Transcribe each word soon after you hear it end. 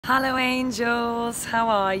Hello angels, how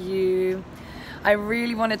are you? I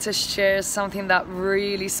really wanted to share something that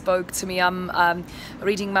really spoke to me. I'm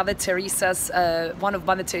reading Mother Teresa's, one of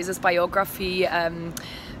Mother Teresa's biography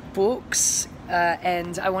books,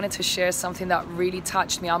 and I wanted to share something that really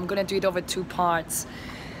touched me. I'm gonna do it over 2 parts.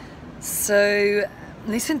 So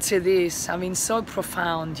listen to this. I mean, so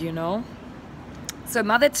profound, you know? So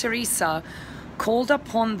Mother Teresa called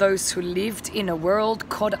upon those who lived in a world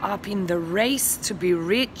caught up in the race to be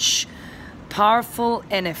rich, powerful,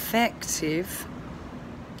 and effective,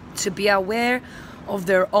 to be aware of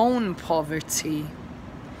their own poverty,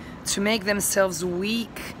 to make themselves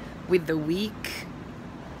weak with the weak,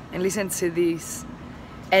 and listen to this,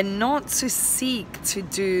 and not to seek to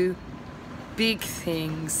do big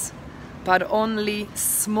things, but only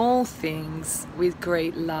small things with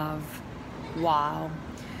great love. Wow.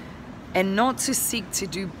 And not to seek to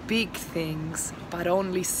do big things, but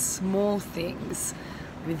only small things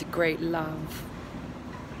with great love.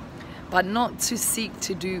 But not to seek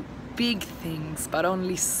to do big things, but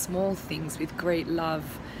only small things with great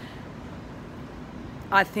love.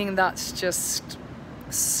 I think that's just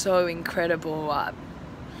so incredible.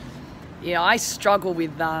 You know, I struggle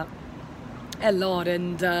with that a lot,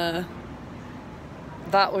 and that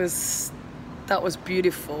was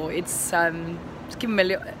beautiful. It's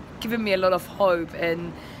given me a lot of hope,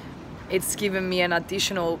 and it's given me an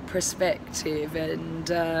additional perspective, and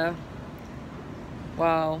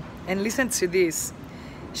wow. And listen to this.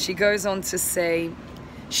 She goes on to say,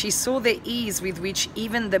 she saw the ease with which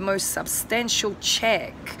even the most substantial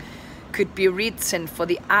check could be written for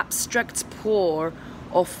the abstract poor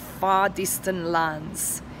of far distant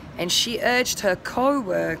lands, and she urged her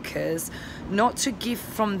co-workers not to give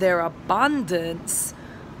from their abundance,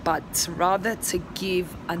 but rather to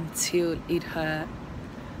give until it hurt.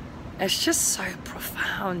 It's just so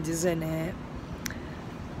profound, isn't it?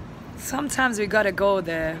 Sometimes we gotta go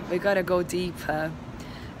there, we gotta go deeper.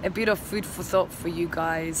 A bit of food for thought for you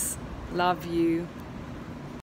guys. Love you.